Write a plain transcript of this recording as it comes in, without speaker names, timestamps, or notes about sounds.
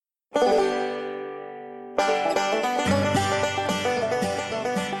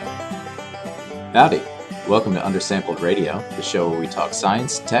Howdy. Welcome to Undersampled Radio, the show where we talk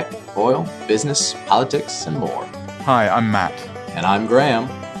science, tech, oil, business, politics, and more. Hi, I'm Matt. And I'm Graham.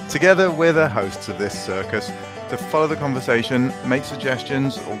 Together, we're the hosts of this circus. To follow the conversation, make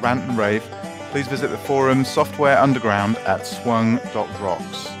suggestions, or rant and rave, please visit the forum Software Underground at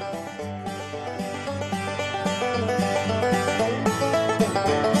swung.rocks.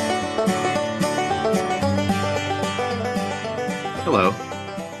 Hello,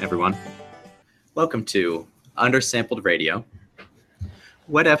 everyone. Welcome to Undersampled Radio.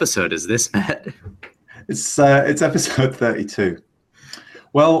 What episode is this, Matt? It's episode 32.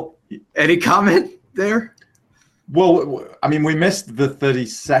 Well, any comment there? Well, I mean, we missed the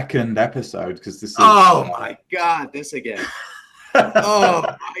 32nd episode because this is... Oh, my God, this again. Oh,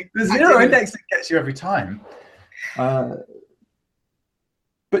 my... The zero index that gets you every time. But,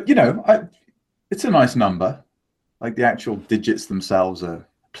 you know, it's a nice number. Like, the actual digits themselves are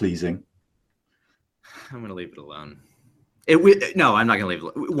pleasing. I'm going to leave it alone. No, I'm not going to leave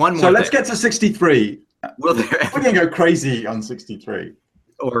it alone. One more. So let's get to 63. We're going to go crazy on 63.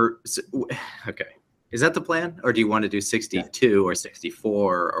 Okay. Is that the plan? Or do you want to do 62 or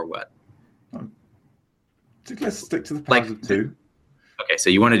 64 or what? Let's stick to the powers of two. Okay, so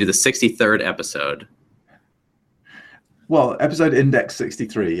you want to do the 63rd episode. Well, episode index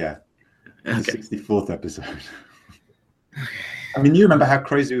 63, yeah. Okay. 64th episode. I mean, you remember how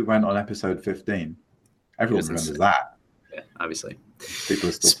crazy we went on episode 15. Everyone remembers that. Yeah, obviously. People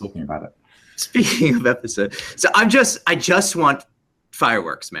are still talking about it. Speaking of episode, so I just want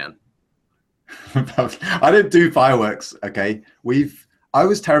fireworks, man. I didn't do fireworks. Okay, I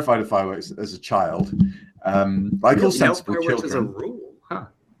was terrified of fireworks as a child. Like all sensible fireworks children. As a rule, huh?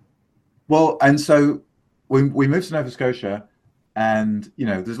 Well, and so we moved to Nova Scotia, and you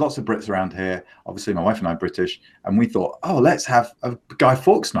know, there's lots of Brits around here. Obviously, my wife and I are British, and we thought, oh, let's have a Guy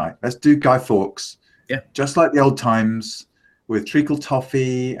Fawkes night. Let's do Guy Fawkes. Yeah, just like the old times, with treacle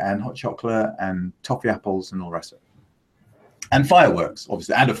toffee and hot chocolate and toffee apples and all the rest of it. And fireworks,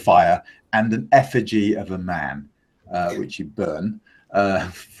 obviously, and a fire and an effigy of a man, which you burn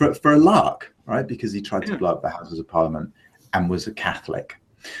for a lark, right? Because he tried to blow up the Houses of Parliament and was a Catholic.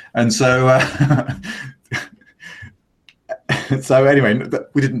 And so, so anyway,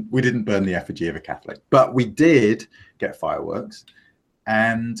 we didn't burn the effigy of a Catholic, but we did get fireworks.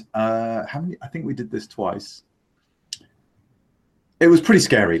 And how many? I think we did this twice. It was pretty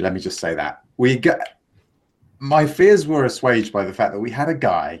scary. Let me just say that my fears were assuaged by the fact that we had a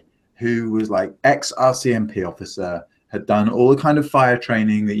guy who was like ex-RCMP officer, had done all the kind of fire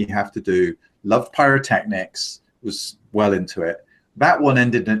training that you have to do, loved pyrotechnics, was well into it. That one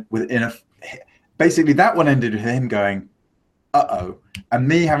ended with him going, uh-oh, and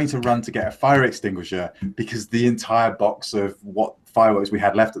me having to run to get a fire extinguisher because the entire box of what fireworks we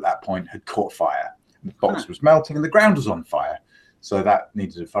had left at that point had caught fire. The box was melting and the ground was on fire. So that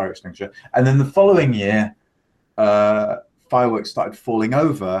needed a fire extinguisher. And then the following year, fireworks started falling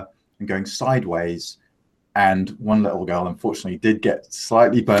over and going sideways. And one little girl, unfortunately, did get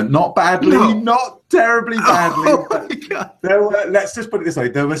slightly burnt. Not badly, not terribly badly. Oh my God. Let's just put it this way.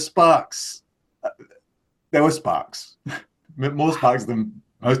 There were sparks. More sparks than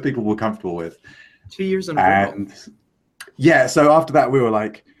most people were comfortable with. 2 years in a row. Yeah, so after that, we were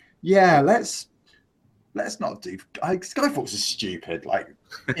like, yeah, let's not do... Guy Fawkes is stupid. Like,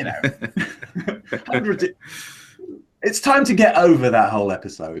 you know. It's time to get over that whole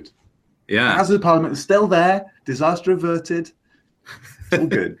episode. Yeah. House of Parliament is still there. Disaster averted. It's all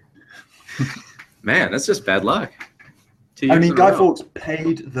good. Man, that's just bad luck. I mean, Guy Fawkes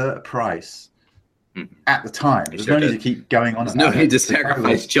paid the price at the time. There's no need to keep going on. There's no need to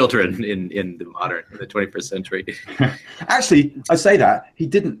sacrifice children in the 21st century. Actually, I say that he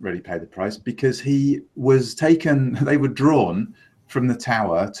didn't really pay the price because he was taken. They were drawn from the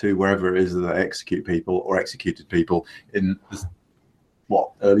tower to wherever it is that they execute people or executed people in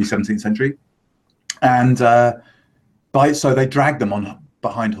early 17th century, and so they dragged them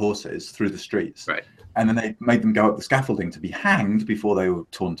behind horses through the streets. Right. And then they made them go up the scaffolding to be hanged before they were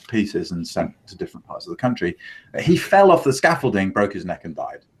torn to pieces and sent to different parts of the country. He fell off the scaffolding, broke his neck, and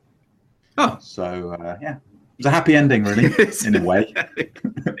died. Oh. So, yeah. It was a happy ending, really, in a way.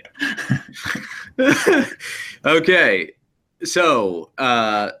 Okay. So,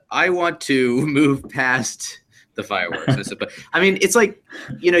 I want to move past the fireworks. I mean, it's like,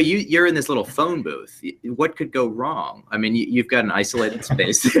 you know, you're in this little phone booth. What could go wrong? I mean, you've got an isolated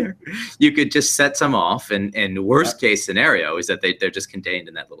space there. You could just set some off, and the worst case scenario is that they're just contained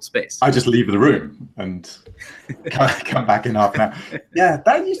in that little space. I just leave the room and come back in half an hour. Yeah,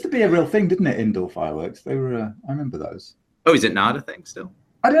 that used to be a real thing, didn't it? Indoor fireworks. They were. I remember those. Oh, is it not a thing still?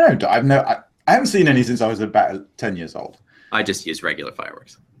 I don't know. I haven't seen any since I was about 10 years old. I just use regular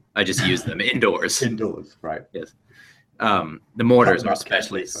fireworks. I just use them indoors. Indoors, right. Yes. The mortars are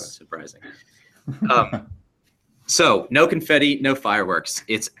especially surprising. So no confetti, no fireworks.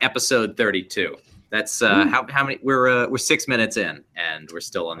 It's episode 32. That's how many? We're 6 minutes in, and we're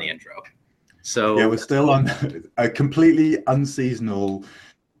still on the intro. So yeah, we're still on a completely unseasonal,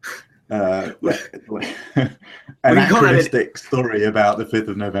 anachronistic story about the 5th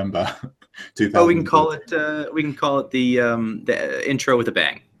of November, 2000. Oh, we can call it the intro with a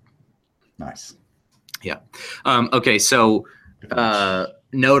bang. Nice. Yeah. Okay. So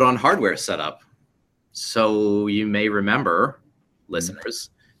note on hardware setup. So you may remember, listeners,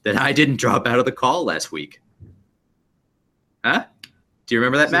 that I didn't drop out of the call last week. Huh? Do you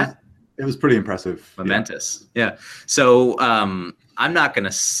remember that, Matt? It was pretty impressive. Momentous. Yeah. So I'm not going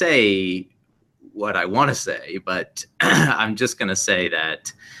to say what I want to say, but I'm just going to say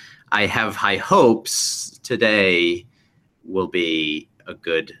that I have high hopes today will be a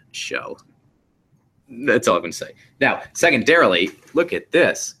good show. That's all I'm going to say. Now, secondarily, look at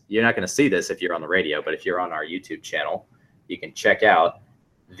this. You're not going to see this if you're on the radio, but if you're on our YouTube channel, you can check out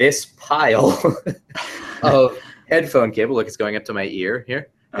this pile of headphone cable. Look, it's going up to my ear here.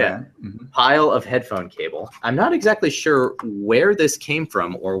 Yeah. Pile of headphone cable. I'm not exactly sure where this came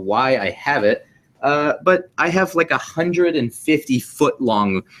from or why I have it, but I have like 150-foot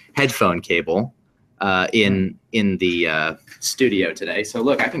long headphone cable in the studio today. So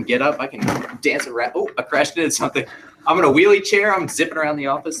look, I can get up, I can dance around. Oh, I crashed into something. I'm in a wheelie chair. I'm zipping around the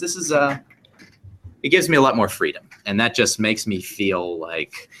office. This is it gives me a lot more freedom, and that just makes me feel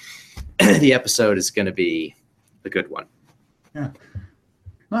like the episode is going to be a good one. Yeah,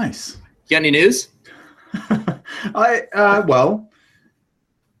 nice. You got any news?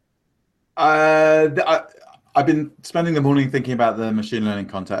 I've been spending the morning thinking about the machine learning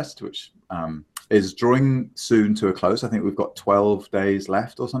contest, which is drawing soon to a close. I think we've got 12 days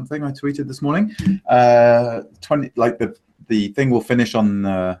left or something. I tweeted this morning. 20, like the thing will finish on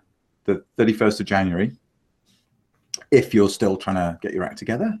the 31st of January. If you're still trying to get your act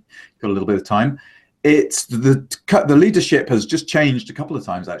together, got a little bit of time. It's the leadership has just changed a couple of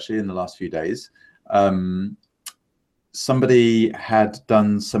times actually in the last few days. Somebody had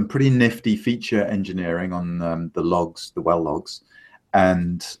done some pretty nifty feature engineering on the logs, the well logs,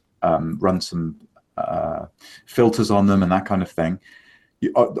 and run some filters on them and that kind of thing.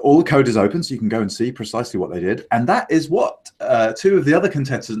 All the code is open, so you can go and see precisely what they did. And that is what two of the other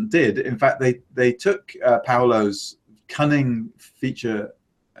contestants did. In fact, they took Paolo's cunning feature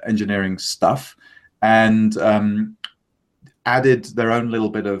engineering stuff and added their own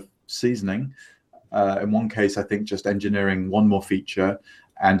little bit of seasoning. In one case, I think just engineering one more feature,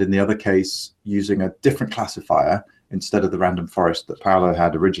 and in the other case, using a different classifier instead of the random forest that Paolo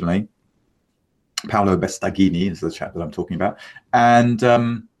had originally. Paolo Bestaghini is the chap that I'm talking about, and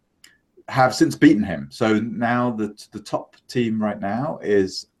have since beaten him. So now the top team right now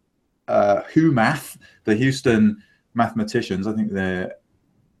is HUMath, the Houston mathematicians. I think they're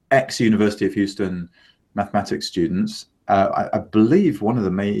ex-University of Houston mathematics students. I believe one of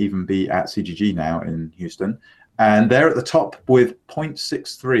them may even be at CGG now in Houston, and they're at the top with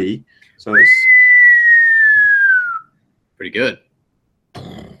 0.63. So it's pretty good.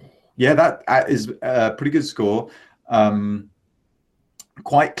 Yeah, that is a pretty good score.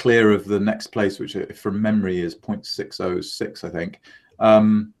 Quite clear of the next place, which from memory is 0.606, I think.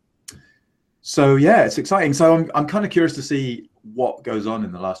 So yeah, it's exciting. So I'm kind of curious to see what goes on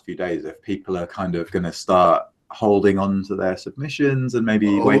in the last few days, if people are kind of going to start holding on to their submissions and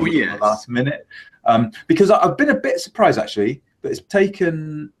maybe waiting for the last minute. Because I've been a bit surprised actually that it's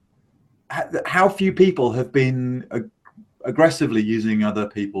taken, how few people have been aggressively using other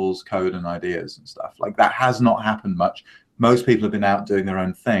people's code and ideas and stuff. Like that has not happened much. Most people have been out doing their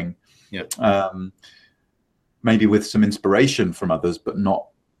own thing. Yeah. Maybe with some inspiration from others, but not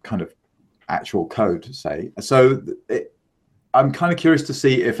kind of actual code, say. So I'm kind of curious to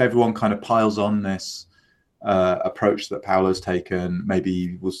see if everyone kind of piles on this approach that Paolo's taken.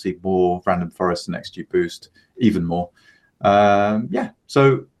 Maybe we'll see more random forest and XGBoost, even more. Yeah,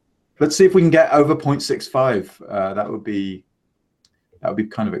 so let's see if we can get over 0.65. That would be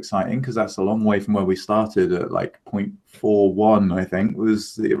kind of exciting, because that's a long way from where we started at like 0.41, I think,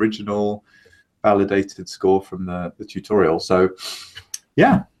 was the original validated score from the tutorial. So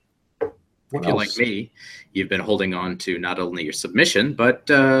yeah. If you're like me, you've been holding on to not only your submission, but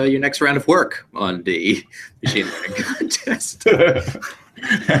your next round of work on the machine learning contest.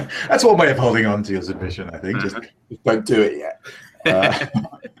 That's one way of holding on to your submission, I think. Just don't do it yet.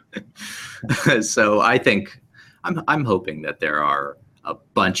 So I think I'm hoping that there are a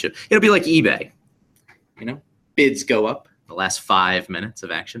bunch of, it'll be like eBay, you know, bids go up the last 5 minutes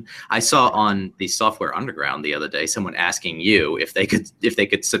of action. I saw on the Software Underground the other day, someone asking you if they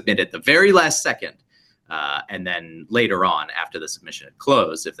could submit at the very last second. And then later on, after the submission had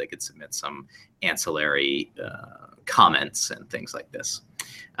closed, if they could submit some ancillary comments and things like this.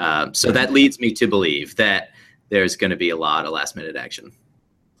 So that leads me to believe that there's going to be a lot of last minute action.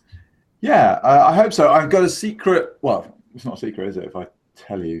 Yeah, I hope so. I've got a secret. Well, it's not a secret, is it? If I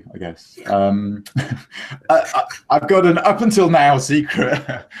tell you, I guess. I've got an up until now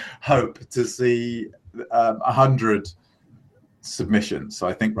secret hope to see 100 submissions. So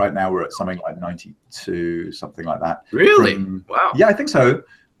I think right now we're at something like 92, something like that. Really? Wow. Yeah, I think so.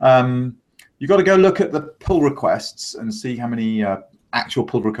 You've got to go look at the pull requests and see how many actual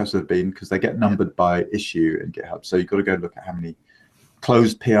pull requests there have been, because they get numbered by issue in GitHub. So you've got to go look at how many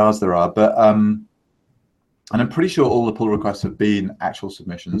closed PRs there are. But and I'm pretty sure all the pull requests have been actual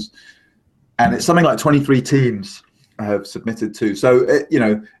submissions. And it's something like 23 teams have submitted too. So, you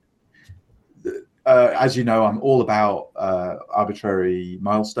know, as you know, I'm all about arbitrary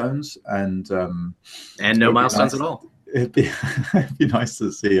milestones, and no milestones at all. It'd be nice to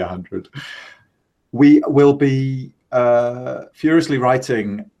see 100. We will be furiously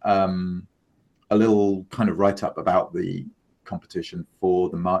writing a little kind of write-up about the competition for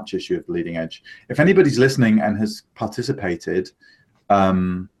the March issue of the Leading Edge. If anybody's listening and has participated,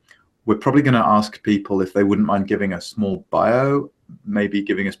 we're probably going to ask people if they wouldn't mind giving a small bio, maybe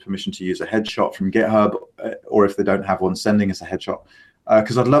giving us permission to use a headshot from GitHub, or if they don't have one, sending us a headshot,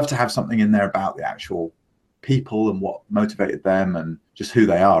 because I'd love to have something in there about the actual people and what motivated them and just who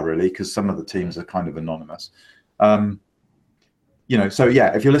they are, really, because some of the teams are kind of anonymous. You know, so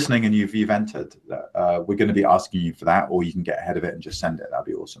yeah, if you're listening and you've entered, we're going to be asking you for that, or you can get ahead of it and just send it. That'd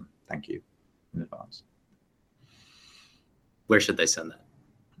be awesome. Thank you in advance. Where should they send that?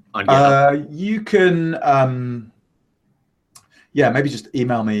 On GitHub? You can, yeah, maybe just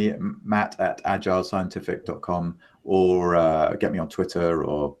email me, matt@agilescientific.com, or get me on Twitter,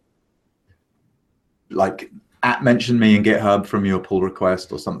 or like mention me in GitHub from your pull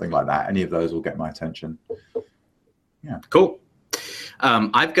request or something like that. Any of those will get my attention. Yeah. Cool.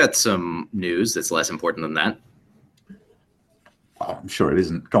 I've got some news that's less important than that. Oh, I'm sure it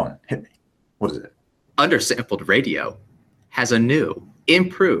isn't. Go on, hit me. What is it? Undersampled Radio has a new,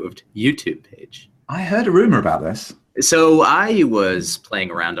 improved YouTube page. I heard a rumor about this. So I was playing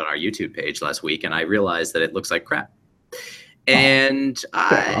around on our YouTube page last week, and I realized that it looks like crap. And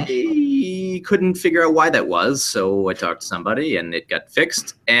I couldn't figure out why that was, so I talked to somebody, and it got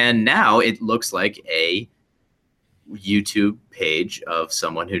fixed. And now it looks like a YouTube page of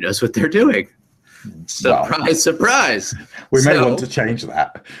someone who knows what they're doing. Surprise, surprise. We may want to change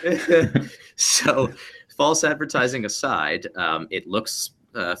that. So, false advertising aside, it looks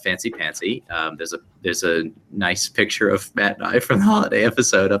fancy-pantsy. There's a nice picture of Matt and I from the holiday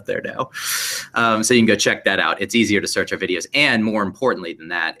episode up there now. So you can go check that out. It's easier to search our videos. And more importantly than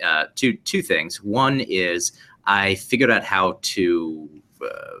that, two things. One is I figured out how to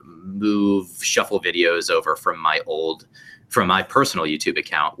shuffle videos over from my personal YouTube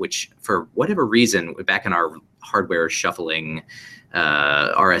account, which for whatever reason, back in our hardware shuffling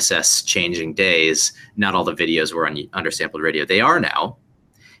RSS changing days, not all the videos were on Undersampled Radio. They are now.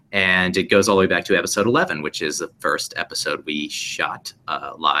 And it goes all the way back to episode 11, which is the first episode we shot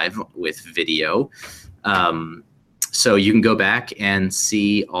live with video. So you can go back and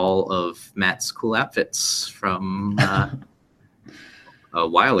see all of Matt's cool outfits from a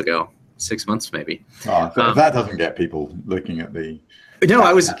while ago, 6 months maybe. Oh, if that doesn't get people looking at the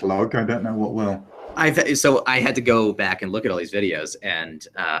catalog, I don't know what will. So I had to go back and look at all these videos, and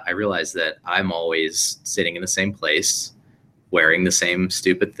I realized that I'm always sitting in the same place, wearing the same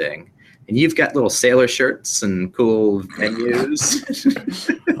stupid thing. And you've got little sailor shirts and cool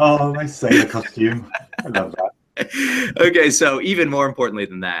venues. Oh, my sailor costume. I love that. Okay, so even more importantly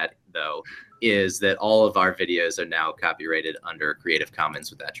than that, though, is that all of our videos are now copyrighted under Creative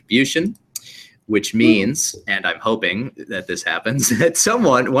Commons with attribution, which means, and I'm hoping that this happens, that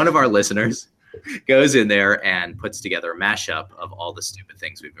one of our listeners, goes in there and puts together a mashup of all the stupid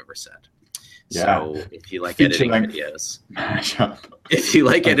things we've ever said. Yeah. So if you like editing videos, if you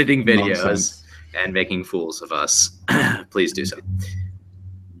like editing videos and making fools of us, please do so.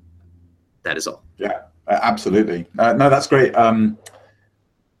 That is all. Yeah, absolutely. No, that's great. All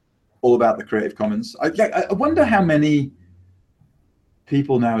about the Creative Commons. I wonder how many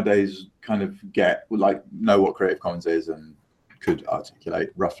people nowadays kind of know what Creative Commons is and could articulate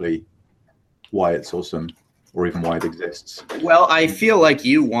roughly why it's awesome, or even why it exists. Well, I feel like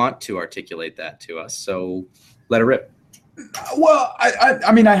you want to articulate that to us, so let it rip. Well,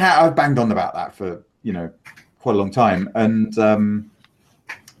 I mean, I've banged on about that for quite a long time, and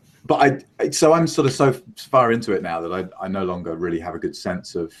but so I'm sort of so far into it now that I no longer really have a good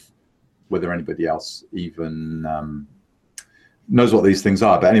sense of whether anybody else even knows what these things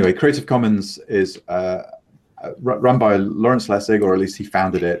are. But anyway, Creative Commons is run by Lawrence Lessig, or at least he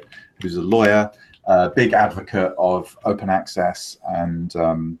founded it, who's a lawyer, a big advocate of open access and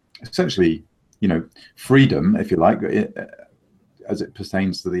essentially, freedom, if you like, as it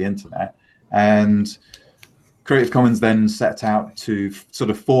pertains to the internet. And Creative Commons then set out to sort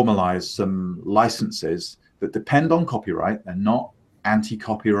of formalize some licenses that depend on copyright. They're not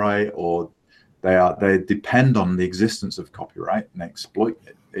anti-copyright, or they depend on the existence of copyright and exploit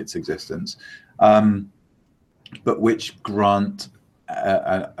its existence, but which grant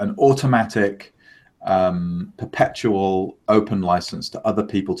an automatic, perpetual open license to other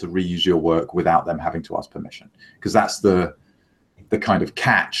people to reuse your work without them having to ask permission. Because that's the kind of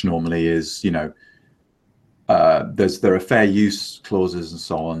catch normally is, there are fair use clauses and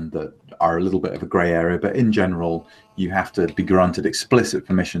so on that are a little bit of a gray area, but in general, you have to be granted explicit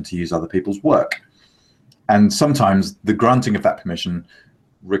permission to use other people's work. And sometimes the granting of that permission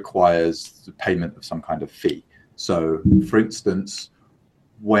requires the payment of some kind of fee. So, for instance,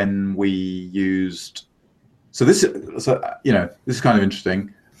 when we used, this is kind of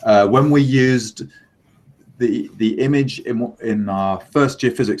interesting. When we used the image in our first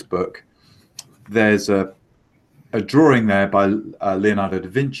geophysics book, there's a drawing there by Leonardo da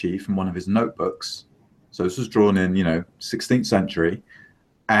Vinci from one of his notebooks. So this was drawn in 16th century,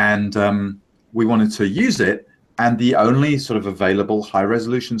 and we wanted to use it. And the only sort of available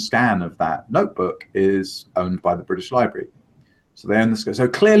high-resolution scan of that notebook is owned by the British Library. So they own this. So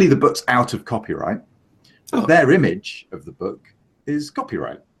clearly the book's out of copyright, but their image of the book is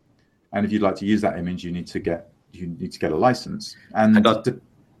copyright. And if you'd like to use that image, you need to get a license. And I thought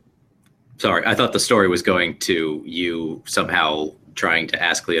the story was going to you somehow trying to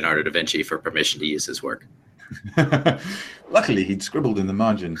ask Leonardo da Vinci for permission to use his work. Luckily, he'd scribbled in the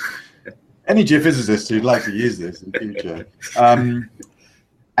margin, any geophysicist who'd like to use this in the future.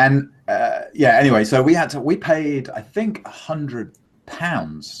 Anyway, so we paid, I think,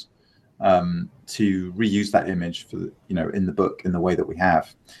 £100 to reuse that image for in the book in the way that we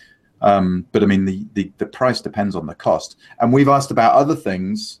have. But I mean, the price depends on the cost. And we've asked about other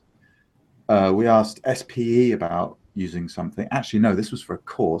things. We asked SPE about using something. Actually, no, this was for a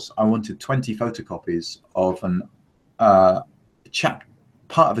course. I wanted 20 photocopies of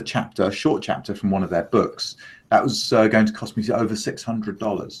part of a short chapter from one of their books. That was going to cost me over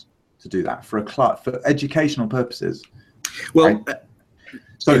 $600 to do that for educational purposes. Well, right?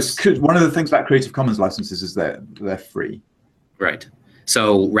 So one of the things about Creative Commons licenses is they're free. Right.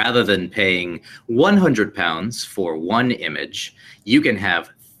 So rather than paying £100 for one image, you can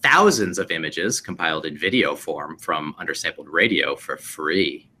have thousands of images compiled in video form from undersampled radio for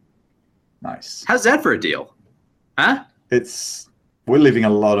free. Nice. How's that for a deal? Huh? We're leaving a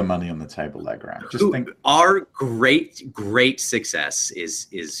lot of money on the table there, Graham. Our great success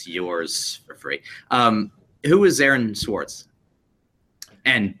is yours for free. Who is Aaron Swartz?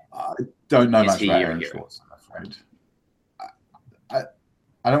 And I don't know much about Aaron Swartz, I'm afraid.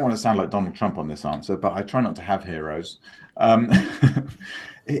 I don't want to sound like Donald Trump on this answer, but I try not to have heroes. I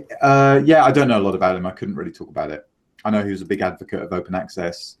don't know a lot about him. I couldn't really talk about it. I know he was a big advocate of open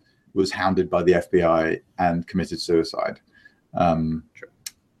access, was hounded by the FBI, and committed suicide.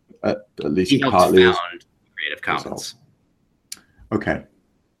 At least he helped partly found Creative Commons. Okay.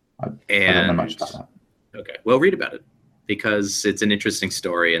 I don't know much about that. Okay, well, read about it, because it's an interesting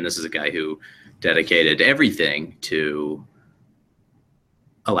story, and this is a guy who dedicated everything to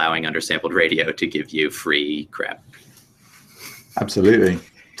allowing undersampled radio to give you free crap. Absolutely.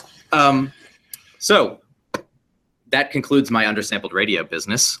 So that concludes my undersampled radio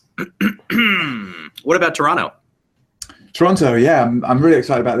business. What about Toronto? Toronto, yeah, I'm really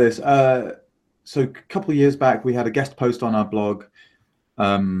excited about this. So a couple of years back, we had a guest post on our blog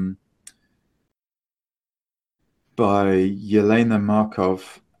by Yelena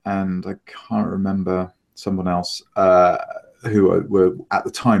Markov, and I can't remember someone else, who were at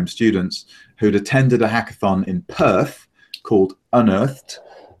the time students who'd attended a hackathon in Perth called Unearthed.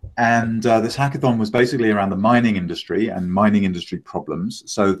 And this hackathon was basically around the mining industry and mining industry problems.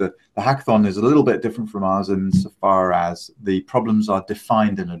 So the hackathon is a little bit different from ours insofar as the problems are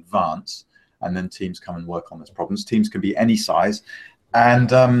defined in advance, and then teams come and work on those problems. Teams can be any size.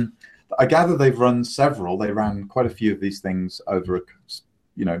 And I gather they've run several. They ran quite a few of these things over,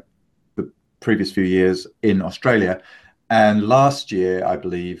 the previous few years in Australia. And last year, I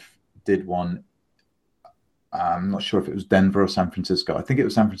believe, did one I'm not sure if it was Denver or San Francisco. I think it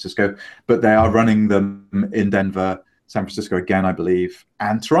was San Francisco, but they are running them in Denver, San Francisco again, I believe,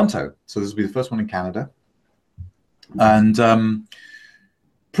 and Toronto. So this will be the first one in Canada. And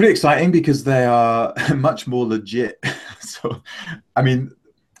pretty exciting because they are much more legit. So, I mean,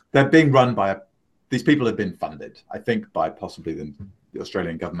 they're being run by these people have been funded, I think, by possibly the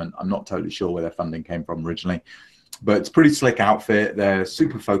Australian government. I'm not totally sure where their funding came from originally, but it's a pretty slick outfit. They're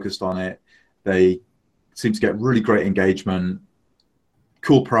super focused on it. They seem to get really great engagement,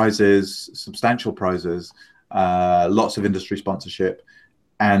 cool prizes, substantial prizes, lots of industry sponsorship,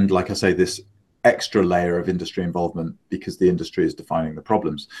 and like I say, this extra layer of industry involvement because the industry is defining the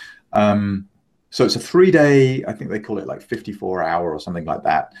problems. So it's a 3-day, I think they call it like 54-hour or something like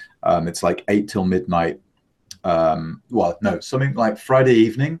that. It's like 8 till midnight. Well, no, something like Friday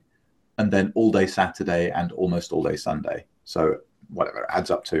evening, and then all day Saturday and almost all day Sunday. So whatever, it adds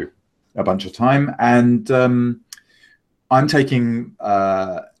up to a bunch of time. And I'm taking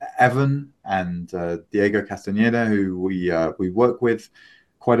Evan and Diego Castañeda, who we work with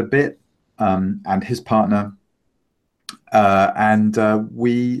quite a bit, and his partner.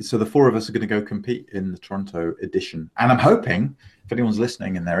 So the 4 of us are going to go compete in the Toronto edition. And I'm hoping, if anyone's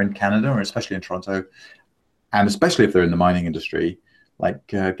listening and they're in Canada, or especially in Toronto, and especially if they're in the mining industry, like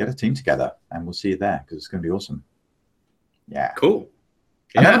get a team together and we'll see you there because it's going to be awesome. Yeah. Cool.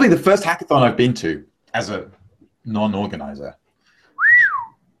 Yeah. And that'll be the first hackathon I've been to as a non-organizer.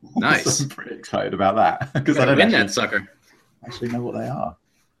 Nice. So I'm pretty excited about that because I don't don't win that sucker. actually know what they are.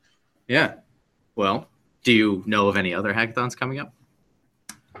 Yeah. Well, do you know of any other hackathons coming up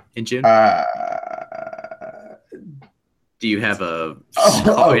in June? Do you have an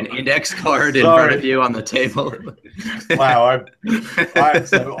index card in front of you on the table? Wow, I'm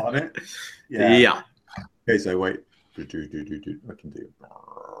so on it. Yeah. Okay, so wait. I can do.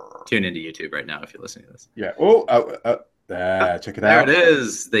 Tune into YouTube right now if you're listening to this. Yeah. There, check it out. There it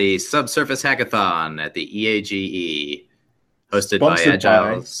is, the Subsurface Hackathon at the EAGE, hosted Sponsored by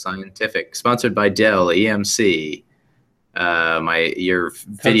Agile by- Scientific, sponsored by Dell EMC. Your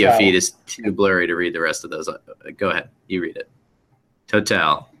video Total. feed is too blurry to read the rest of those. Go ahead, you read it.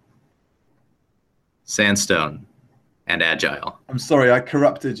 Total, Sandstone, and Agile. I'm sorry, I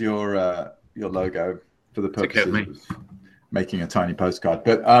corrupted your logo for the purposes okay, of making a tiny postcard.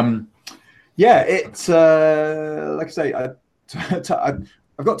 But yeah, it's like I say, I've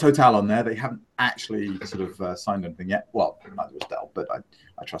got Total on there. They haven't actually sort of signed anything yet. Well, neither was Dell, but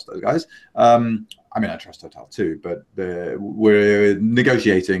I trust those guys. I mean, I trust Total too, but we're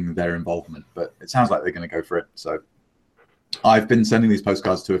negotiating their involvement. But it sounds like they're going to go for it. So I've been sending these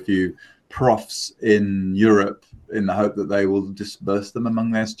postcards to a few profs in Europe in the hope that they will disperse them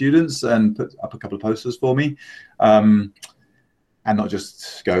among their students and put up a couple of posters for me. And not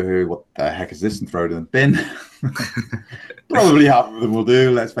just go, what the heck is this, and throw it in the bin. Probably half of them will do,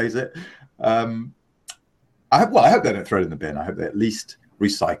 let's face it. I hope they don't throw it in the bin. I hope they at least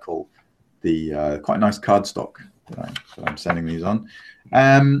recycle the quite nice cardstock that I'm sending these on.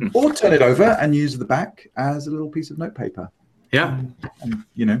 Or turn it over and use the back as a little piece of notepaper. Yeah. And,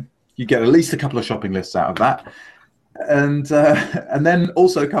 you get at least a couple of shopping lists out of that. And then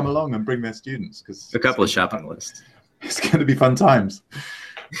also come along and bring their students. Because a couple of shopping lists. It's going to be fun times.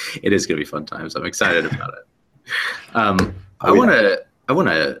 It is going to be fun times. I'm excited about it. I want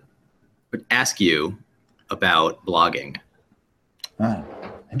to ask you about blogging. Ah,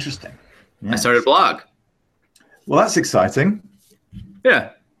 interesting. Yes. I started a blog. Well, that's exciting.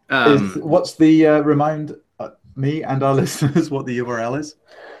 Yeah. What's the remind me and our listeners what the URL is?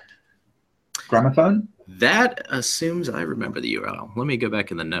 Gramophone? That assumes I remember the URL. Let me go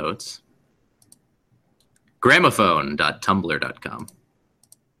back in the notes. Gramophone.tumblr.com.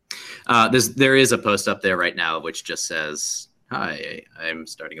 There is a post up there right now which just says, "Hi, I'm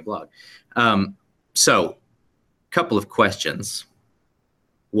starting a blog." So, couple of questions.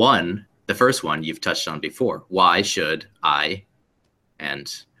 One, the first one you've touched on before. Why should I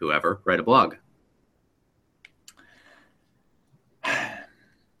and whoever write a blog?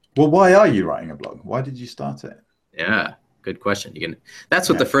 Well, why are you writing a blog? Why did you start it? Yeah, good question. That's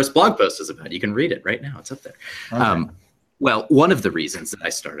what the first blog post is about. You can read it right now. It's up there. Okay. Well, one of the reasons that I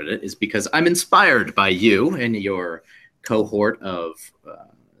started it is because I'm inspired by you and your cohort of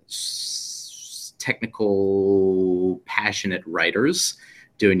technical, passionate writers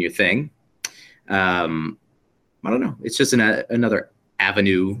doing your thing. I don't know. It's just another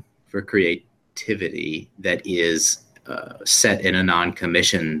avenue for creativity that is set in a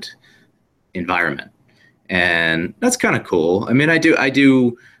non-commissioned environment. And that's kind of cool. I mean, I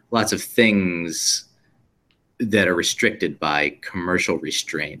do lots of things that are restricted by commercial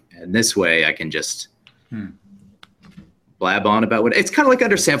restraint. And this way I can just blab on about what it's kind of like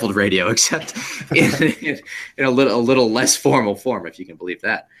undersampled radio, except in a little less formal form, if you can believe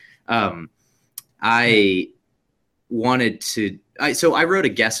that. I wanted to. So I wrote a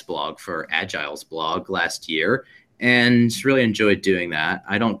guest blog for Agile's blog last year, and really enjoyed doing that.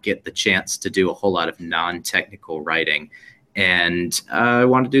 I don't get the chance to do a whole lot of non-technical writing, and I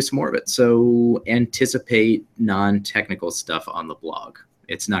want to do some more of it. So anticipate non-technical stuff on the blog.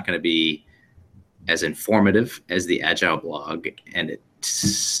 It's not going to be as informative as the Agile blog, and it's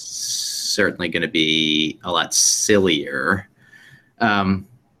certainly going to be a lot sillier. I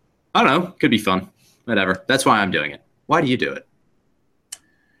don't know. Could be fun. Whatever. That's why I'm doing it. Why do you do it?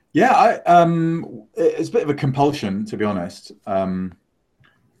 Yeah, it's a bit of a compulsion, to be honest. I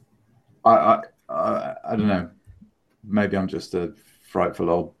don't know. Maybe I'm just a frightful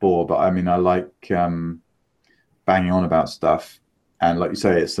old bore, but I mean, I like banging on about stuff. And like you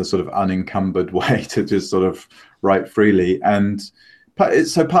say, it's a sort of unencumbered way to just sort of write freely. And part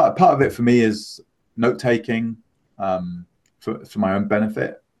of it for me is note taking for my own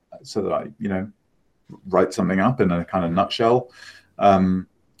benefit, so that I, write something up in a kind of nutshell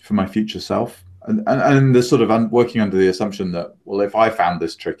for my future self. And the sort of working under the assumption that, well, if I found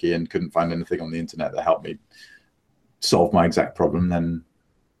this tricky and couldn't find anything on the internet that helped me solve my exact problem, then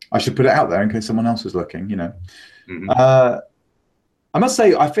I should put it out there in case someone else is looking, Mm-hmm. I must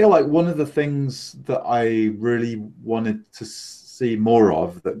say, I feel like one of the things that I really wanted to see more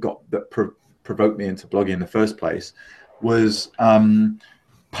of that provoked me into blogging in the first place was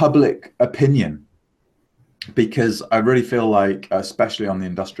public opinion, because I really feel like, especially on the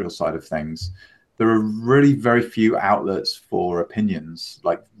industrial side of things, there are really very few outlets for opinions,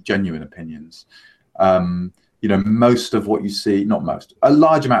 like genuine opinions. Most of what you see, not most, a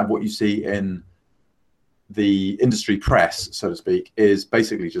large amount of what you see in the industry press, so to speak, is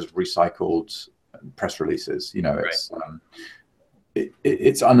basically just recycled press releases.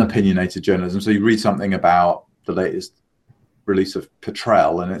 It's unopinionated journalism. So you read something about the latest release of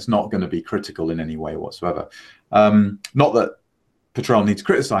Petrel, and it's not going to be critical in any way whatsoever. Not that Petrel needs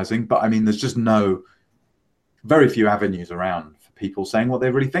criticizing, but I mean, there's just very few avenues around for people saying what they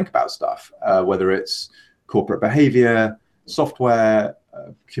really think about stuff, whether it's corporate behavior, software,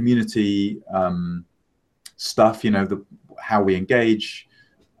 community stuff, how we engage,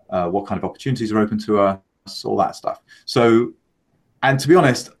 what kind of opportunities are open to us, all that stuff. So, and to be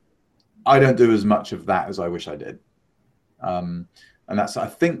honest, I don't do as much of that as I wish I did. And that's, I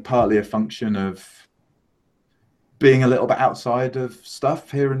think, partly a function of being a little bit outside of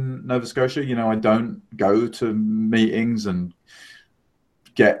stuff here in Nova Scotia. I don't go to meetings and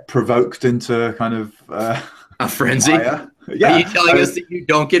get provoked into kind of a frenzy. Yeah. Are you telling us that you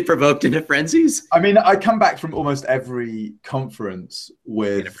don't get provoked into frenzies? I mean, I come back from almost every conference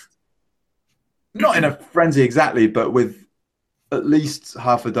with, not in a frenzy exactly, but with at least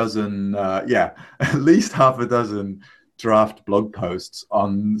half a dozen draft blog posts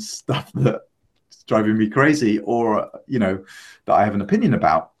on stuff that's driving me crazy, or that I have an opinion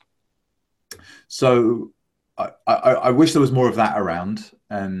about. So I wish there was more of that around,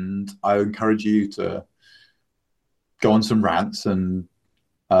 and I encourage you to go on some rants and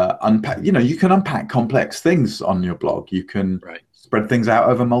unpack. You can unpack complex things on your blog. You can spread things out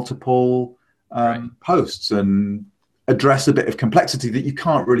over multiple posts and address a bit of complexity that you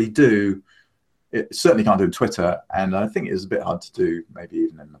can't really do. It certainly can't do in Twitter, and I think it is a bit hard to do maybe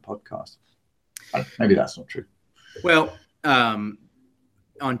even in the podcast. Maybe that's not true. Well, on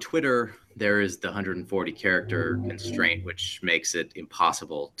Twitter, there is the 140 character constraint, which makes it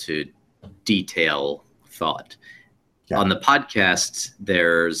impossible to detail thought. Yeah. On the podcast,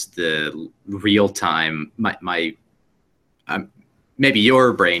 there's the real time. Maybe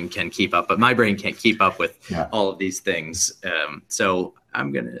your brain can keep up, but my brain can't keep up with all of these things. So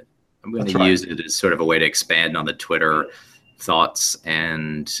I'm gonna use it as sort of a way to expand on the Twitter thoughts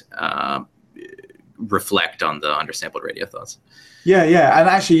and reflect on the undersampled radio thoughts. Yeah, and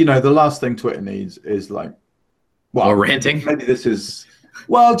actually, the last thing Twitter needs is ranting. Maybe this is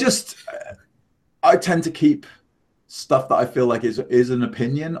just I tend to keep stuff that I feel like is an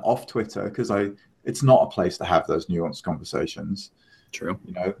opinion off Twitter, because it's not a place to have those nuanced conversations. True.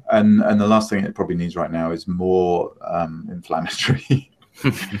 And the last thing it probably needs right now is more inflammatory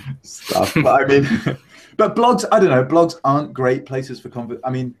stuff. But I mean, but blogs, I don't know, blogs aren't great places for I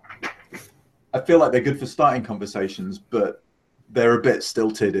mean, I feel like they're good for starting conversations, but they're a bit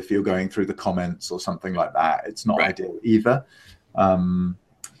stilted if you're going through the comments or something like that. It's not ideal either.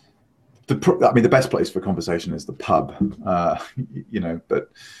 The best place for conversation is the pub, but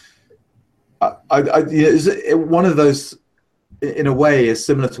one of those in a way is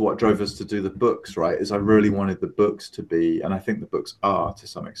similar to what drove us to do the books, right? Is I really wanted the books to be, and I think the books are to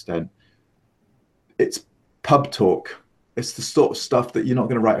some extent, it's pub talk. It's the sort of stuff that you're not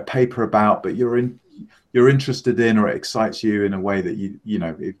going to write a paper about, but you're interested in, or it excites you in a way that you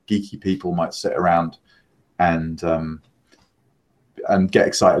know, geeky people might sit around and get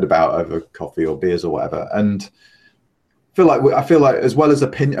excited about over coffee or beers or whatever. And I feel like as well as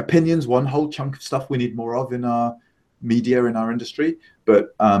opinions, one whole chunk of stuff we need more of in our media, in our industry.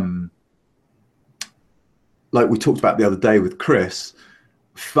 But like we talked about the other day with Chris,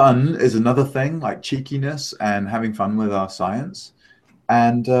 fun is another thing, like cheekiness and having fun with our science.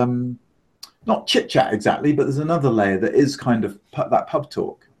 And not chit chat exactly, but there's another layer that is kind of that pub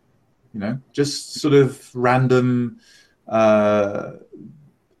talk, you know, just sort of random,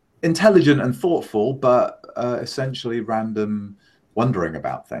 intelligent and thoughtful, but essentially random wondering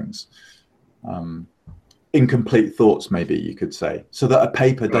about things. Incomplete thoughts, maybe you could say, so that a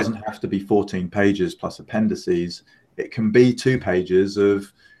paper doesn't have to be 14 pages plus appendices. It can be 2 pages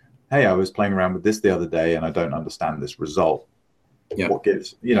of, hey, I was playing around with this the other day and I don't understand this result. Yeah. What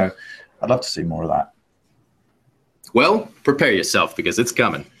gives, you know, I'd love to see more of that. Well, prepare yourself because it's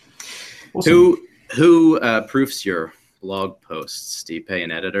coming. Awesome. Who proofs your blog posts? Do you pay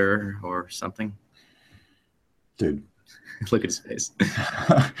an editor or something? Dude. Look at his face.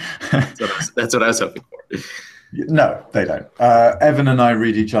 That's what I was hoping for. No, they don't. Evan and I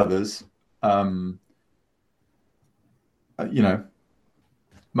read each other's. You know,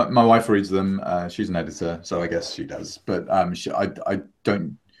 my wife reads them. She's an editor, so I guess she does. But I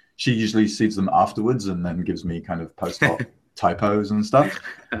don't. She usually sees them afterwards and then gives me kind of post-hoc typos and stuff.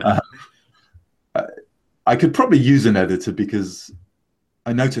 I could probably use an editor because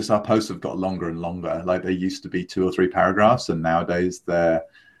I notice our posts have got longer and longer. Like they used to be 2 or 3 paragraphs, and nowadays they're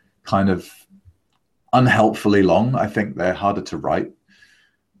kind of unhelpfully long. I think they're harder to write.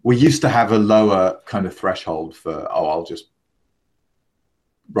 We used to have a lower kind of threshold for, I'll just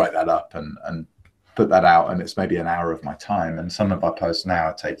write that up and put that out, and it's maybe an hour of my time. And some of our posts now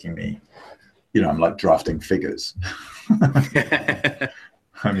are taking me, you know, I'm like drafting figures.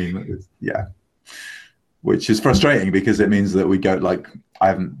 I mean, yeah, which is frustrating because it means that we go, like, I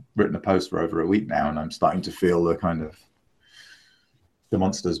haven't written a post for over a week now, and I'm starting to feel the kind of the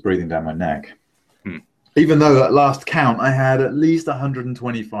monsters breathing down my neck. Even though at last count I had at least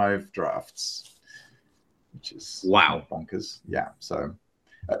 125 drafts, which is wow, bonkers. Yeah, so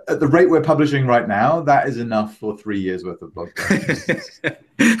at the rate we're publishing right now, that is enough for 3 years worth of blog posts.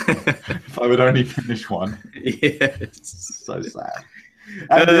 If I would only finish one. Yes. So sad.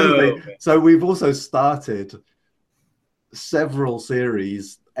 And the other thing, so we've also started several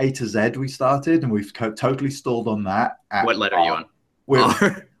series. A to Z we started, and we've totally stalled on that. What letter are you on?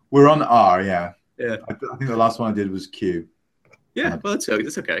 We're on R, yeah. Yeah. I think the last one I did was Q. Yeah, well, that's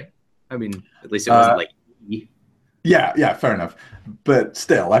okay. I mean, at least it wasn't like E. Yeah, fair enough. But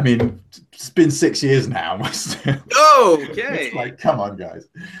still, I mean, it's been 6 years now. Okay. It's like, come on, guys.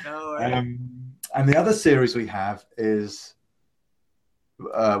 All right. And the other series we have is,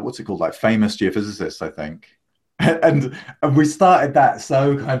 what's it called? Like Famous Geophysicists, I think. And we started that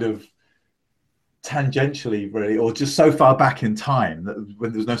so kind of tangentially, really, or just so far back in time that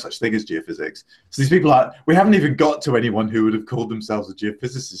when there was no such thing as geophysics. So these people are, we haven't even got to anyone who would have called themselves a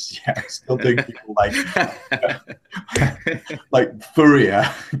geophysicist yet. Still doing people like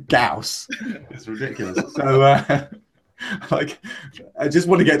Fourier, Gauss. It's ridiculous. So like, I just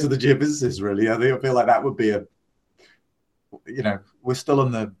want to get to the geophysicists, really. I feel like that would be a, you know, we're still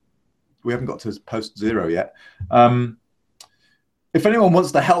on we haven't got to post 0 yet. If anyone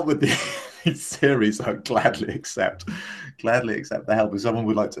wants to help with the series, I'd gladly accept the help. If someone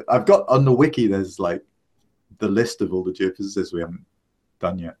would like to, I've got on the wiki, there's like the list of all the geophysicists we haven't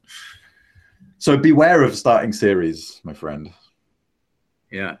done yet. So beware of starting series, my friend.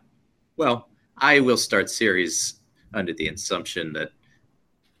 Yeah. Well, I will start series under the assumption that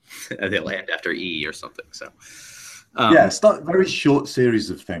they'll end after E or something. So yeah, start very short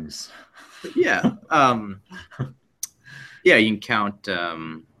series of things. Yeah. Yeah, you can count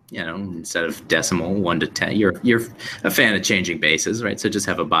you know, instead of decimal 1 to 10, you're a fan of changing bases, right? So just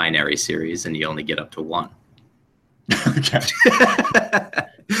have a binary series and you only get up to 1. Okay.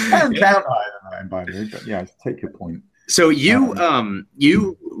 I don't count either in binary, but yeah, take your point. So you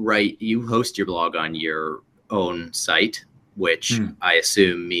you host your blog on your own site, which I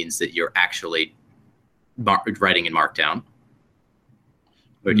assume means that you're actually writing in Markdown.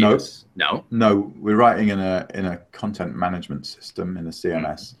 No, we're writing in a content management system in a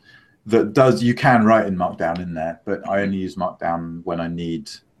CMS that does, you can write in Markdown in there, but I only use Markdown when I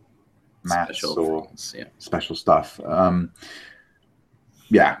need maths special or things, yeah. special stuff.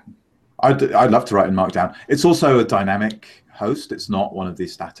 Yeah, I'd love to write in Markdown. It's also a dynamic host. It's not one of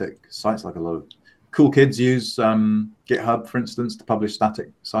these static sites like a lot of cool kids use GitHub, for instance, to publish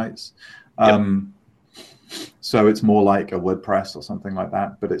static sites. So it's more like a WordPress or something like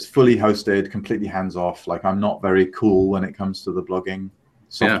that, but it's fully hosted, completely hands-off. Like, I'm not very cool when it comes to the blogging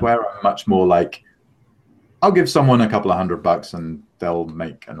software. I'm much more like, I'll give someone a couple of $100 and they'll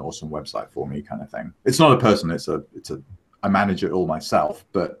make an awesome website for me, kind of thing. It's not a person. I manage it all myself,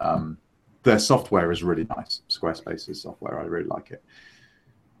 but their software is really nice. Squarespace's software, I really like it.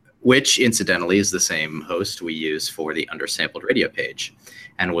 Which, incidentally, is the same host we use for the Undersampled radio page,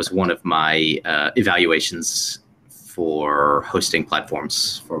 and was one of my evaluations for hosting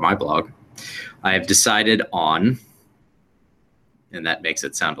platforms for my blog. I have decided on, and that makes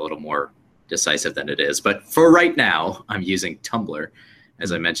it sound a little more decisive than it is, but for right now, I'm using Tumblr,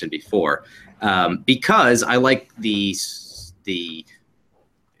 as I mentioned before, because I like the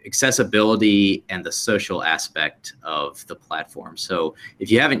accessibility and the social aspect of the platform. So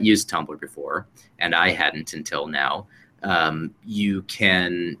if you haven't used Tumblr before, and I hadn't until now, you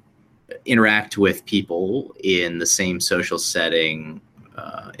can interact with people in the same social setting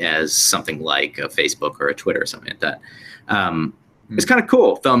as something like a Facebook or a Twitter or something like that. It's kind of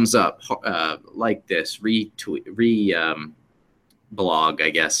cool. Thumbs up, like this, retweet, blog, I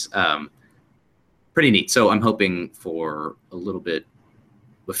guess. Pretty neat. So I'm hoping for a little bit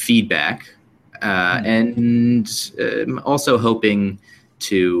of feedback, and also hoping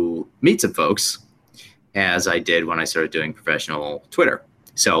to meet some folks, as I did when I started doing professional Twitter.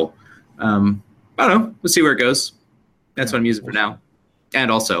 So I don't know. We'll see where it goes. That's what I'm using for now.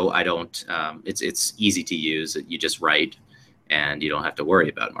 And also, I don't. It's easy to use. You just write, and you don't have to worry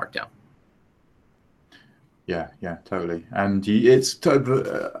about Markdown. Yeah, totally. And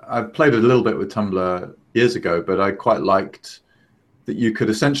I played a little bit with Tumblr years ago, but I quite liked that you could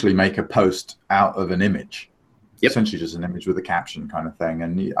essentially make a post out of an image. Essentially just an image with a caption kind of thing.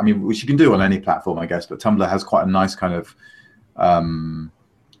 And I mean, which you can do on any platform, I guess, but Tumblr has quite a nice kind of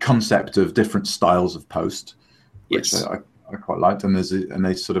concept of different styles of post, which I quite liked. And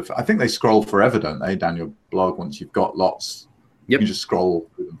they sort of, I think they scroll forever, don't they, down your blog once you've got lots. You can just scroll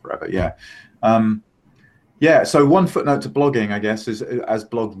through them forever. So one footnote to blogging, I guess, is as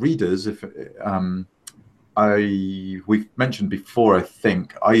blog readers, if we've mentioned before, I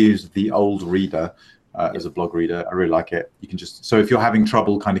think I use the old reader as a blog reader. I really like it. You can just, so if you're having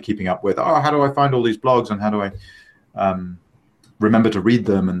trouble kind of keeping up with, how do I find all these blogs and how do I remember to read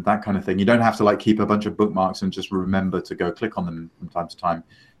them and that kind of thing, you don't have to like keep a bunch of bookmarks and just remember to go click on them from time to time.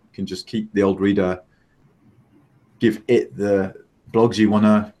 You can just keep the old reader, give it the blogs you want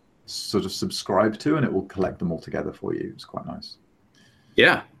to sort of subscribe to, and it will collect them all together for you. It's quite nice.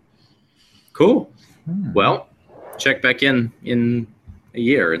 Yeah. Cool. Well, check back in a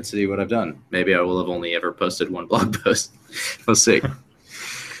year and see what I've done. Maybe I will have only ever posted one blog post. We'll see.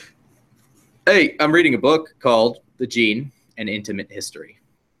 Hey, I'm reading a book called The Gene, An Intimate History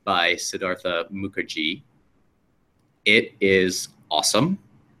by Siddhartha Mukherjee. It is awesome.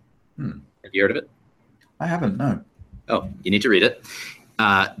 Have you heard of it? I haven't, no. Oh, you need to read it.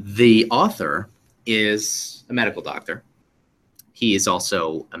 The author is a medical doctor. He is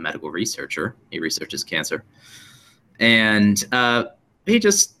also a medical researcher. He researches cancer. And he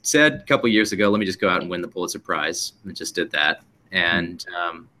just said a couple years ago, let me just go out and win the Pulitzer Prize. And just did that. And,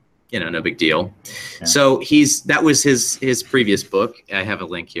 no big deal. Yeah. So that was his previous book. I have a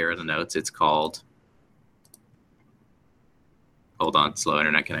link here in the notes. It's called, hold on, slow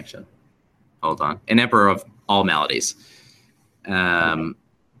internet connection. Hold on. An Emperor of All Maladies.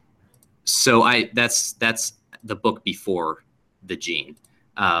 So that's the book before The Gene.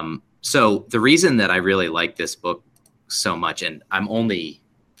 So the reason that I really like this book so much, and I'm only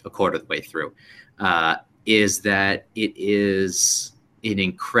a quarter of the way through, is that it is an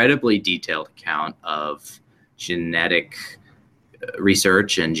incredibly detailed account of genetic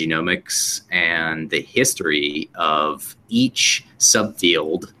research and genomics and the history of each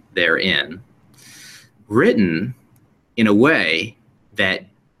subfield therein, written in a way that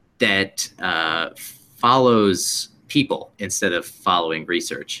follows people instead of following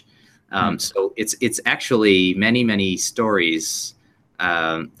research. So it's actually many stories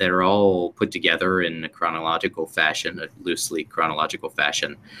that are all put together in a chronological fashion, a loosely chronological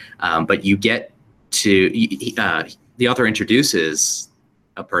fashion. But you get to the author introduces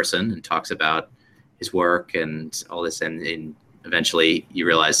a person and talks about his work and all this, and eventually you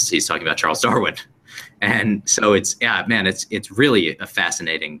realize he's talking about Charles Darwin. And so it's really a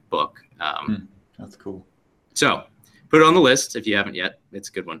fascinating book. That's cool. So put it on the list if you haven't yet. It's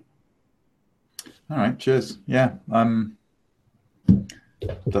a good one. All right, cheers. Yeah, I don't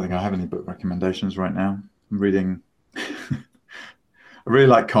think I have any book recommendations right now. I'm reading. I really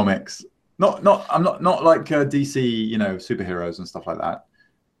like comics. I'm not like DC, you know, superheroes and stuff like that.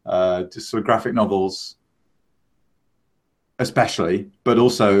 Just sort of graphic novels, especially, but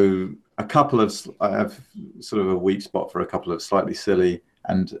also a couple of. I have sort of a weak spot for a couple of slightly silly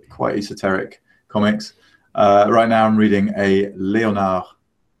and quite esoteric comics. Right now, I'm reading a Leonard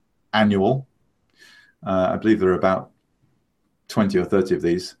annual. I believe there are about 20 or 30 of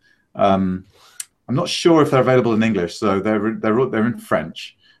these. I'm not sure if they're available in English, so they're in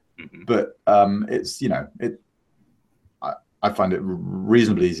French. But it's, you know, I find it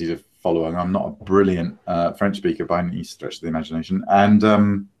reasonably easy to follow. I'm not a brilliant French speaker by any stretch of the imagination,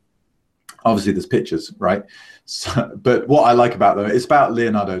 and obviously there's pictures, right? So, but what I like about them, it's about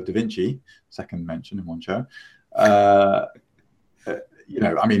Leonardo da Vinci, second mention in one show. You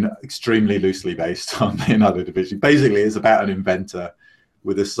know, I mean, extremely loosely based on Leonardo da Vinci. Basically, it's about an inventor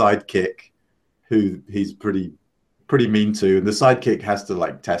with a sidekick who he's pretty mean to, and the sidekick has to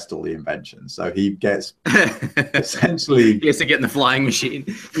like test all the inventions. So he gets essentially he has to get in the flying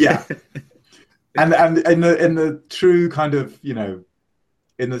machine. Yeah, and in the true kind of, you know,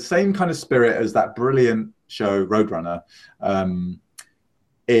 in the same kind of spirit as that brilliant show Roadrunner,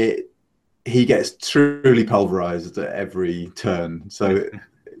 he gets truly pulverized at every turn. So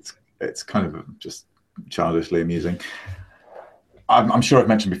it's kind of just childishly amusing. I'm sure I've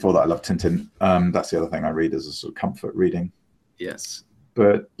mentioned before that I love Tintin. That's the other thing I read as a sort of comfort reading. Yes.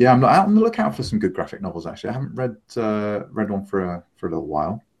 But yeah, I'm out on the lookout for some good graphic novels. Actually, I haven't read one for a little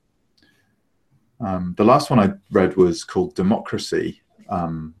while. The last one I read was called Democracy,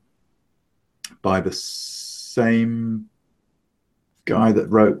 by the same guy that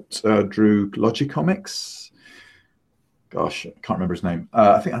drew Logicomics. Gosh, I can't remember his name.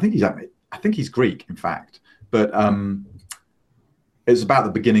 I think he's Greek, in fact. But it's about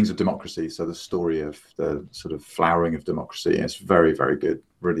the beginnings of democracy. So the story of the sort of flowering of democracy. It's very, very good.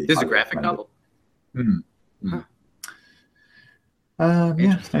 Really. This is a graphic novel. Huh.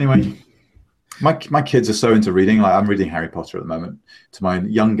 Yeah. Anyway, my kids are so into reading. Like, I'm reading Harry Potter at the moment to my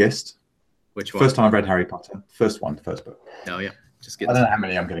youngest. Which one? First time I've read Harry Potter. First book. Oh yeah. I don't know how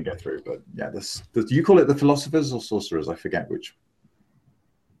many I'm going to go through, but yeah, do you call it the Philosophers or Sorcerers? I forget which.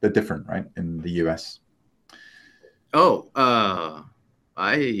 They're different, right, in the US? Oh,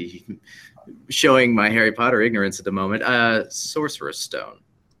 I showing my Harry Potter ignorance at the moment. Sorcerer's Stone?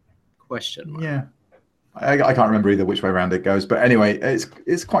 Question mark. Yeah, I can't remember either which way around it goes, but anyway,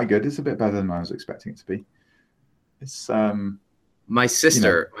 it's quite good. It's a bit better than I was expecting it to be. It's my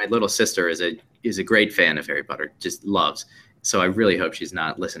sister, you know, my little sister, is a great fan of Harry Potter. Just loves. So I really hope she's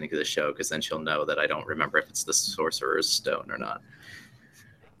not listening to the show, because then she'll know that I don't remember if it's the Sorcerer's Stone or not.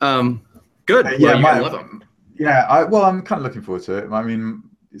 Good. Yeah, well, you love them. Yeah, I'm kind of looking forward to it. I mean,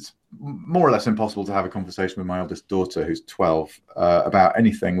 it's more or less impossible to have a conversation with my eldest daughter, who's 12, about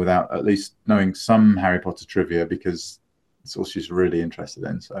anything without at least knowing some Harry Potter trivia, because it's all she's really interested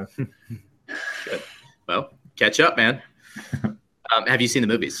in. So, good. Well, catch up, man. Have you seen the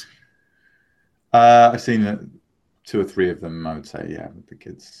movies? I've seen 2 or 3 of them, I would say. Yeah, with the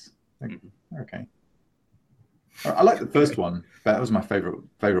kids. Okay. I like the first one. That was my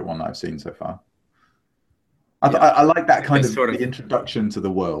favorite one that I've seen so far. I like that kind of the introduction to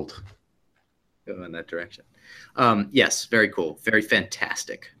the world. Go in that direction. Yes, very cool. Very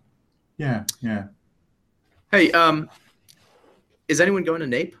fantastic. Yeah, yeah. Hey, is anyone going to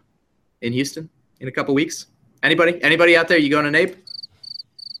NAPE in Houston in a couple weeks? Anybody out there? You going to NAPE?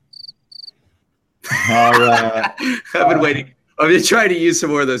 I've been waiting. I've been trying to use some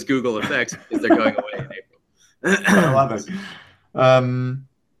more of those Google effects because they're going away in April. I love it.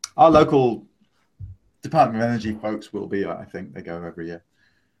 Our local Department of Energy folks will be. I think they go every year.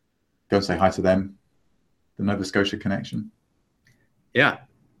 Go and say hi to them. The Nova Scotia connection. Yeah.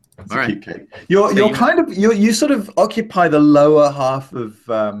 It's a cute cake. You sort of occupy the lower half of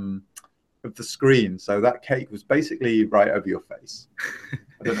the screen, so that cake was basically right over your face.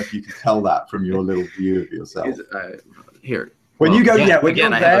 I don't know if you can tell that from your little view of yourself. Here. When you go, when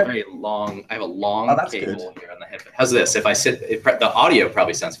again, you're I have a long cable here on the headset. How's this? If I sit, the audio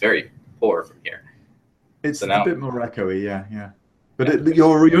probably sounds very poor from here. It's a bit more echoey, yeah. But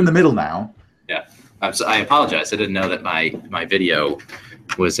you're in the middle now. Yeah. I apologize. I didn't know that my video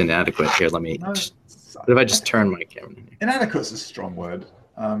was inadequate. Here, let me. What if I just turn my camera? Inadequate's a strong word.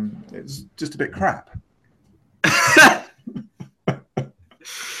 It's just a bit crap.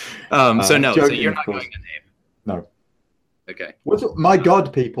 So you're not going to NAPE? No. Okay. My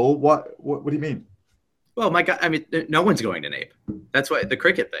God, people? What do you mean? Well, my God, I mean, no one's going to NAPE. That's why the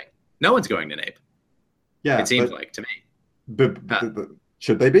cricket thing. No one's going to NAPE. Yeah, It seems like to me. but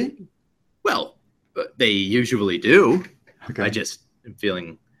should they be? Well, they usually do. Okay. I just am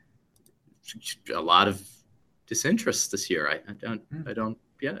feeling a lot of disinterest this year. I don't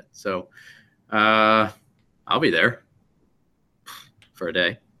get it. So I'll be there for a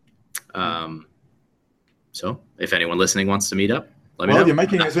day. So if anyone listening wants to meet up, let me know. Well, you're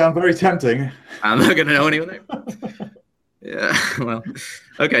making it sound very tempting. I'm not going to know anyone there. Yeah. Well,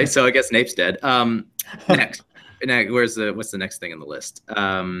 okay. So I guess Nape's dead. Next, what's the next thing on the list?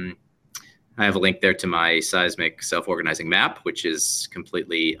 I have a link there to my seismic self-organizing map, which is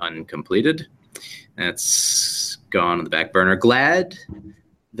completely uncompleted. That's gone on the back burner. Glad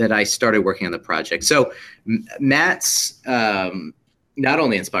that I started working on the project. So Matt's not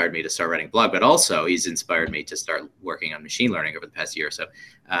only inspired me to start writing a blog, but also he's inspired me to start working on machine learning over the past year or so.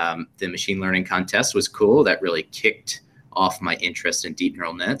 The machine learning contest was cool. That really kicked off my interest in deep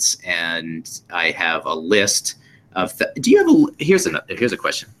neural nets. And I have a list of, here's a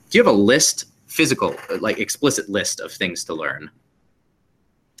question. Do you have a list, physical, like explicit list of things to learn?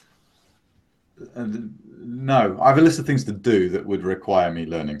 No, I have a list of things to do that would require me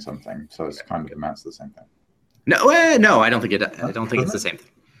learning something. So it's kind of amounts to the same thing. No, I don't think it's the same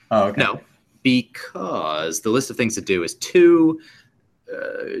thing. Oh, okay. No, because the list of things to do is too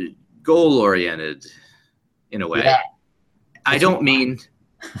goal-oriented in a way. Yeah. I don't mean.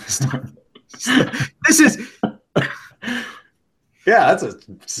 Stop. This is. Yeah, that's a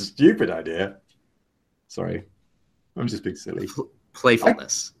stupid idea. Sorry, I'm just being silly.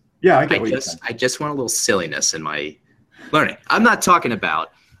 Playfulness. I get what you're saying. I just want a little silliness in my learning. I'm not talking about.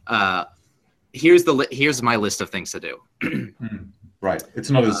 Here's my list of things to do. Right.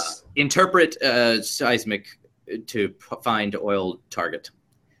 It's not as interpret seismic to find oil target.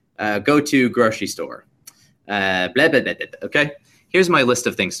 Go to grocery store. Blah, blah, blah, blah. Okay. Here's my list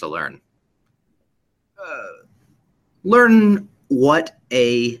of things to learn. Learn what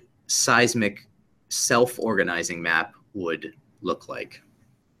a seismic self-organizing map would look like.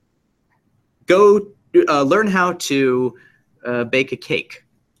 Go learn how to bake a cake.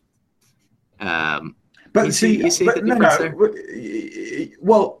 but you see the difference there?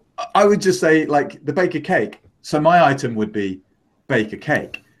 Well, I would just say like the bake a cake. So my item would be bake a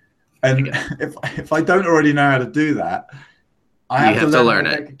cake. And if I don't already know how to do that, I have to learn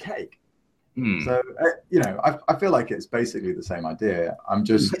how to bake a cake. So, I feel like it's basically the same idea. I'm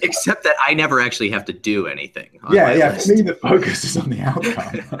just except that I never actually have to do anything. Yeah. For me, the focus is on the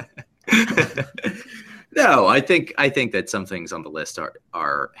outcome. No, I think that some things on the list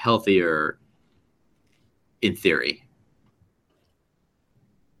are healthier in theory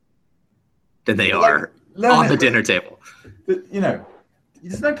than they are on the dinner table. But,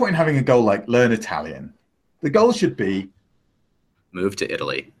 there's no point in having a goal like learn Italian. The goal should be move to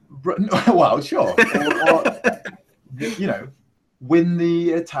Italy. Well, sure. or win the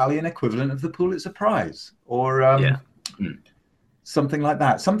Italian equivalent of the Pulitzer Prize, or something like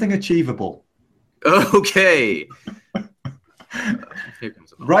that. Something achievable. Okay. Here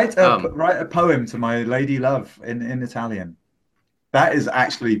comes write a poem to my lady love in Italian. That is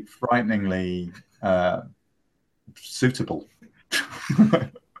actually frighteningly suitable.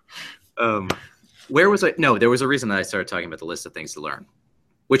 Where was I? No, there was a reason that I started talking about the list of things to learn,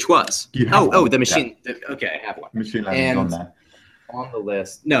 which was the machine. Yeah. Okay, I have one. Machine learning on there. On the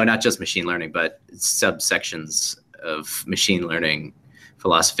list, no, not just machine learning, but subsections of machine learning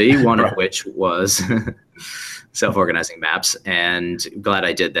philosophy. One of which was self-organizing maps, and glad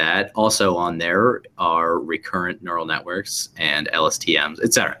I did that. Also on there are recurrent neural networks and LSTMs,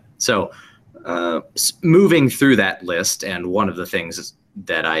 etc. So moving through that list, and one of the things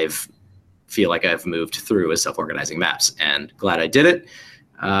that feel like I've moved through is self-organizing maps, and glad I did it.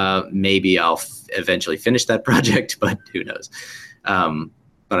 Maybe I'll eventually finish that project, but who knows?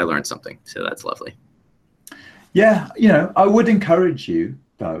 But I learned something, so that's lovely. Yeah, I would encourage you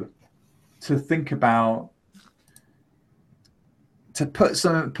though to think about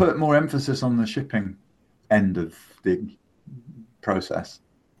put more emphasis on the shipping end of the process.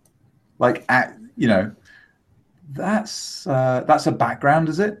 Like that's a background,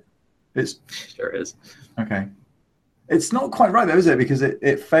 is it? It sure is. Okay. It's not quite right though, is it? Because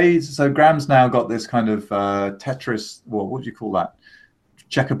it fades. So Graham's now got this kind of Tetris, well, what do you call that?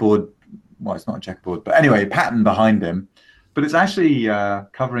 Checkerboard. Well, it's not a checkerboard, but anyway, pattern behind him. But it's actually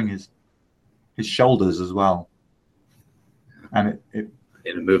covering his shoulders as well. And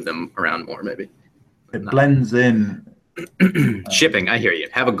it'll move them around more, maybe. It blends in. Shipping, I hear you.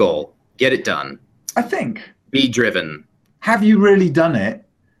 Have a goal. Get it done. I think. Be driven. Have you really done it?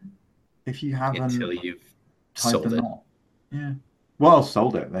 If you haven't. Until you've sold it. Yeah. Well,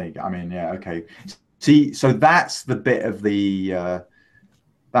 sold it. There you go. I mean, yeah, okay. See, so that's the bit of the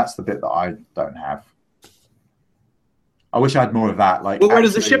that's the bit that I don't have. I wish I had more of that. Like, well, where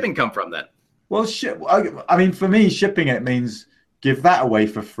does the shipping come from then? Well, I mean, for me, shipping it means give that away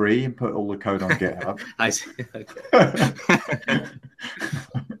for free and put all the code on GitHub. I see. Okay.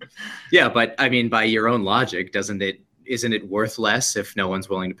 Yeah, but I mean, by your own logic, isn't it worth less if no one's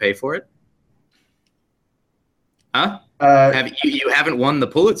willing to pay for it? Huh? You haven't won the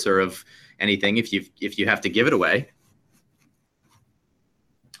Pulitzer of anything if you have to give it away.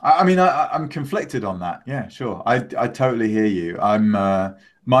 I mean, I'm conflicted on that. Yeah, sure. I totally hear you. I'm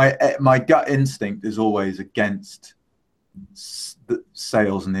my gut instinct is always against the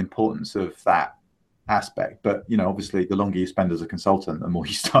sales and the importance of that aspect. But obviously, the longer you spend as a consultant, the more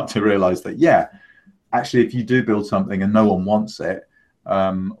you start to realize that actually, if you do build something and no one wants it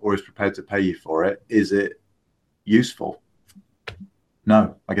or is prepared to pay you for it, is it useful?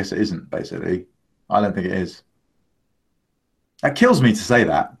 No, I guess it isn't. Basically, I don't think it is. That kills me to say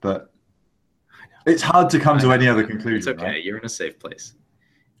that, but it's hard to come to any other conclusion. It's okay. Right? You're in a safe place.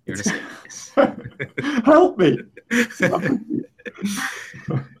 You're in a safe place. Help me.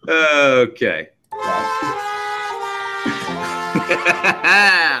 Okay.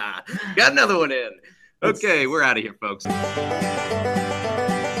 Got another one in. Okay, we're out of here, folks.